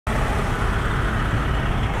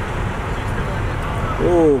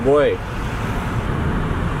Oh boy.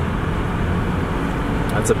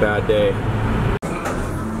 That's a bad day.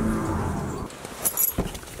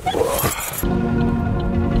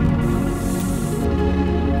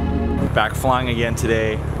 Back flying again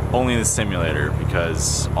today, only in the simulator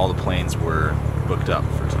because all the planes were booked up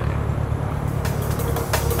for today.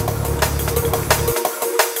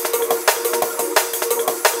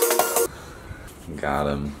 Got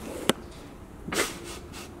him.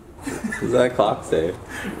 What does that clock say?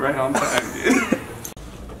 Right on time, dude.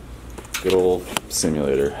 Good old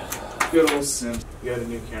simulator. Good old sim. You got a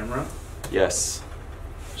new camera? Yes.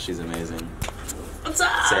 She's amazing. What's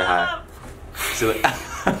up? Say hi. So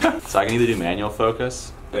I can either do manual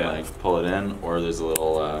focus and like pull it in, or there's a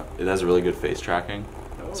little, it has really good face tracking.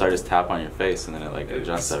 Oh. So I just tap on your face and then it like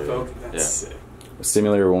adjusts everything. That's sick. The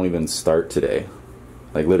simulator won't even start today.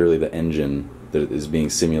 Like literally the engine that is being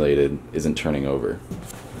simulated isn't turning over.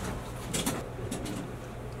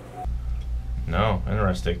 No,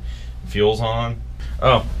 interesting. Fuel's on.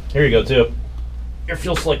 Oh, here you go too. Your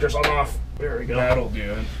fuel selector's on off. There we go. That'll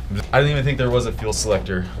do it. I didn't even think there was a fuel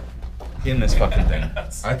selector in this fucking thing.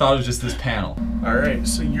 I thought it was just this panel. All right,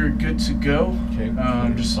 so you're good to go. Okay.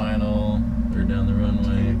 Just final. We're down the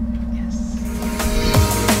runway.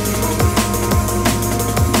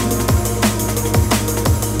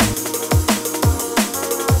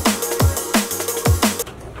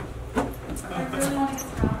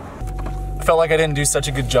 Felt like I didn't do such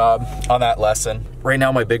a good job on that lesson. Right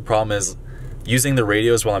now my big problem is using the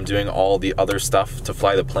radios while I'm doing all the other stuff to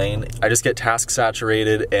fly the plane. I just get task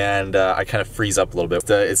saturated and I kind of freeze up a little bit.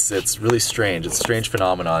 It's really strange. It's a strange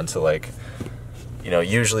phenomenon to like, you know,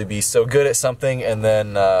 usually be so good at something and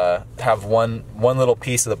then have one little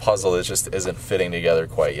piece of the puzzle that just isn't fitting together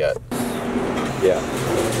quite yet. Yeah.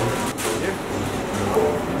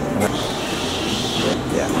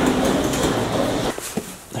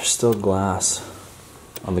 There's still glass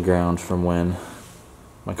on the ground from when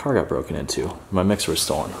my car got broken into. My mixer was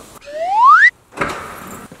stolen.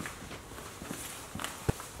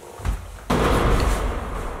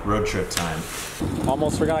 Road trip time.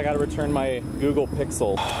 Almost forgot I gotta return my Google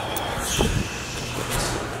Pixel.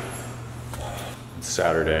 It's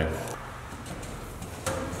Saturday.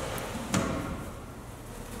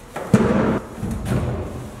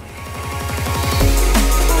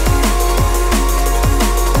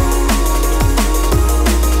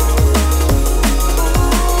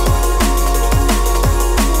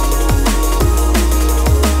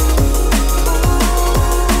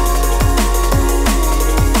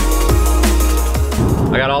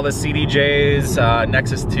 I got all the CDJs,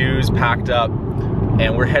 Nexus 2s packed up,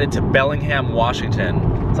 and we're headed to Bellingham, Washington.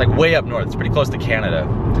 It's like way up north, it's pretty close to Canada.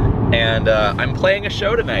 And I'm playing a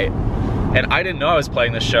show tonight. And I didn't know I was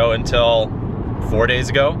playing this show until 4 days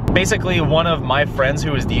ago. Basically, one of my friends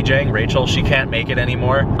who was DJing, Rachel, she can't make it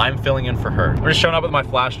anymore. I'm filling in for her. We're just showing up with my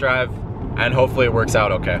flash drive, and hopefully it works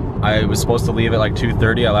out okay. I was supposed to leave at like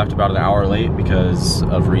 2:30. I left about an hour late because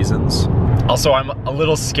of reasons. Also, I'm a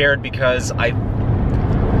little scared because I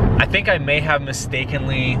think I may have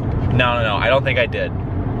mistakenly, no, I don't think I did.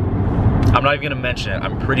 I'm not even gonna mention it.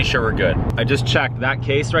 I'm pretty sure we're good. I just checked that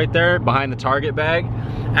case right there behind the target bag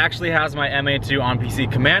actually has my MA2 on PC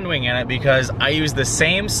command wing in it because I use the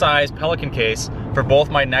same size Pelican case for both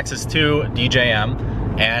my Nexus 2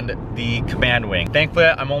 DJM and the command wing. Thankfully,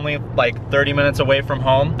 I'm only like 30 minutes away from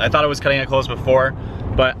home. I thought I was cutting it close before,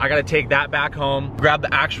 but I gotta take that back home, grab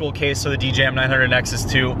the actual case of the DJM 900 Nexus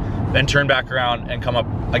 2, then turn back around and come up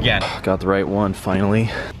again. Got the right one, finally.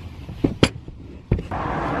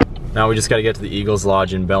 Now we just gotta get to the Eagles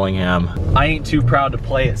Lodge in Bellingham. I ain't too proud to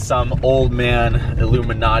play at some old man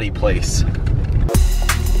Illuminati place.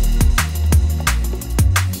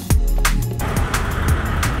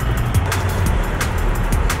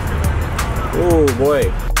 Oh boy.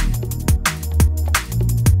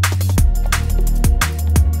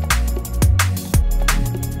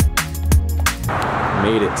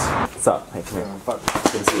 Made it. What's up? Hey, come here.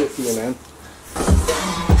 Good to see you, man.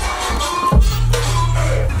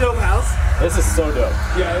 Dope house. This is so dope.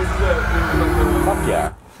 Yeah, this is good. Fuck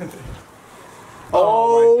yeah.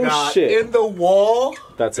 Oh, my God. shit. In the wall.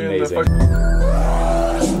 That's amazing.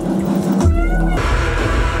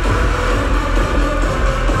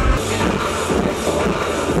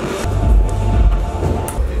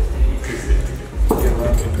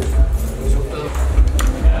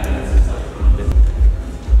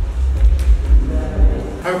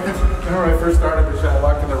 I remember when I first started the show, I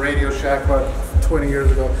walked in the Radio Shack about 20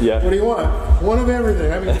 years ago. Yeah. What do you want? One of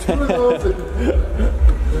everything. I mean, two of those.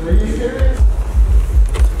 Are you serious?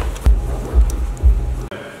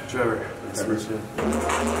 Trevor, Nice to meet you.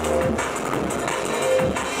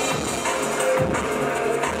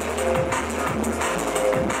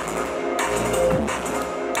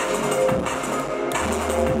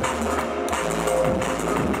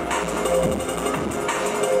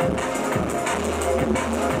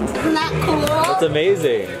 Isn't that cool? That's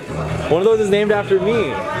amazing. One of those is named after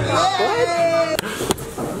me. What?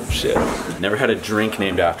 Shit. Never had a drink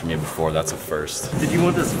named after me before. That's a first. Did you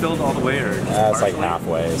want this filled all the way or just That's like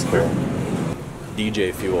partially? halfway. It's cool.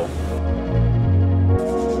 DJ fuel.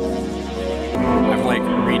 I have to like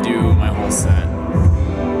redo my whole set.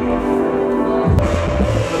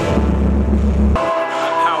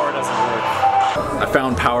 Power doesn't work. I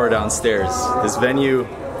found power downstairs. This venue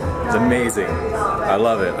is amazing. I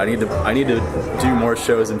love it. I need to do more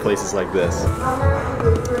shows in places like this.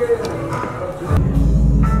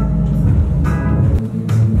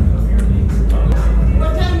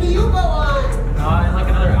 What time do you go on? In like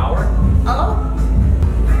another hour. Oh,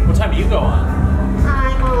 What time do you go on?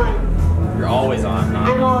 I'm on. You're always on.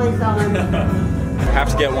 I'm always on. I have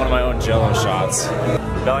to get one of my own Jello shots.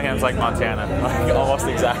 Bellingham's like Montana, like almost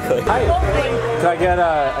exactly. Hi. Could I get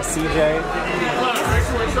a CJ?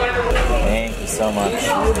 Thank you so much.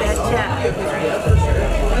 You betcha.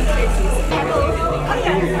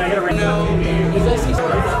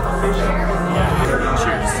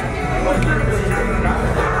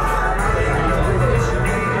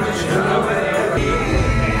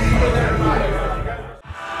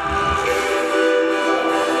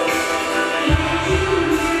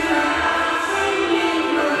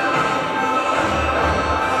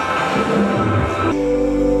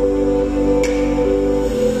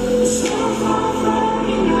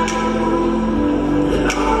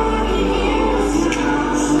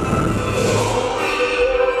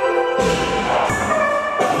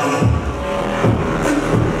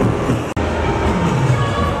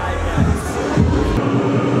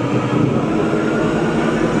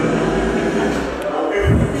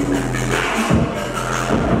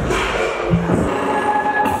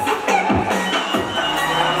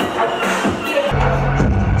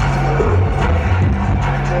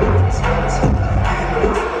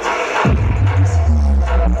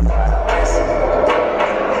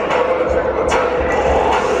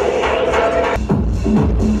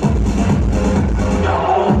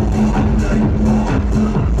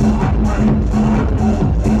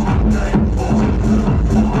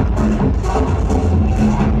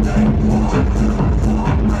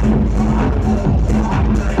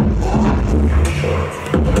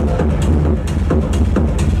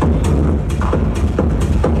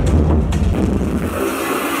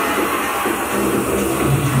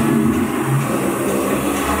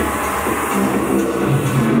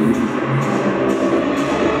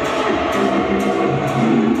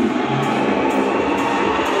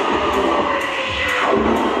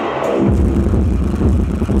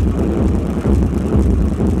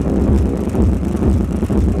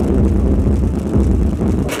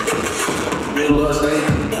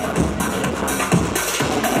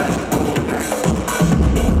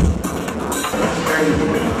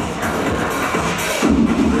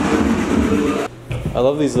 I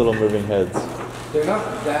love these little moving heads. They're not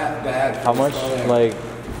that bad. How much? Like,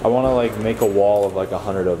 I want to like make a wall of like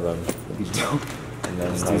 100 of them. And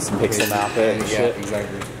then like pixel map it and shit.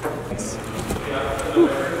 Exactly.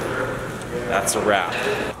 That's a wrap.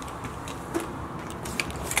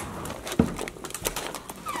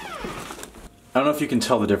 I don't know if you can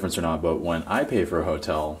tell the difference or not, but when I pay for a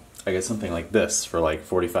hotel, I get something like this for like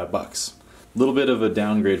 45 bucks. A little bit of a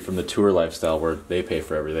downgrade from the tour lifestyle where they pay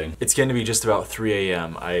for everything. It's going to be just about 3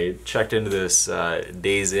 a.m. I checked into this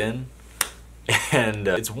Days Inn, and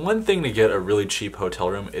it's one thing to get a really cheap hotel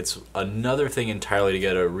room. It's another thing entirely to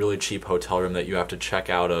get a really cheap hotel room that you have to check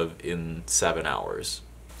out of in 7 hours.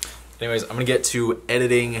 Anyways, I'm gonna get to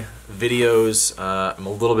editing videos. I'm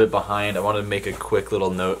a little bit behind. I wanted to make a quick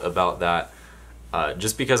little note about that.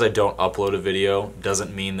 Just because I don't upload a video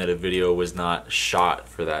doesn't mean that a video was not shot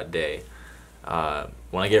for that day.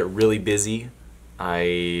 When I get really busy,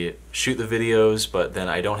 I shoot the videos, but then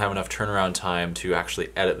I don't have enough turnaround time to actually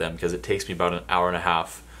edit them because it takes me about an hour and a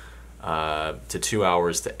half to 2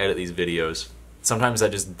 hours to edit these videos. Sometimes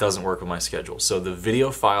that just doesn't work with my schedule. So the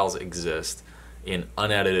video files exist in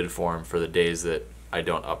unedited form for the days that I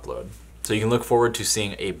don't upload. So you can look forward to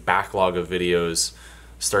seeing a backlog of videos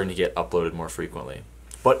starting to get uploaded more frequently.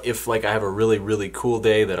 But if like I have a really, really cool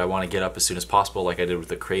day that I want to get up as soon as possible, like I did with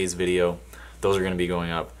the Craze video, those are going to be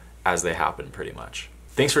going up as they happen pretty much.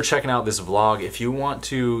 Thanks for checking out this vlog. If you want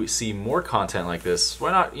to see more content like this,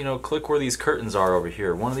 why not, you know, click where these curtains are over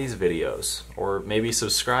here, one of these videos, or maybe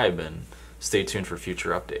subscribe and stay tuned for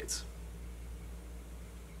future updates.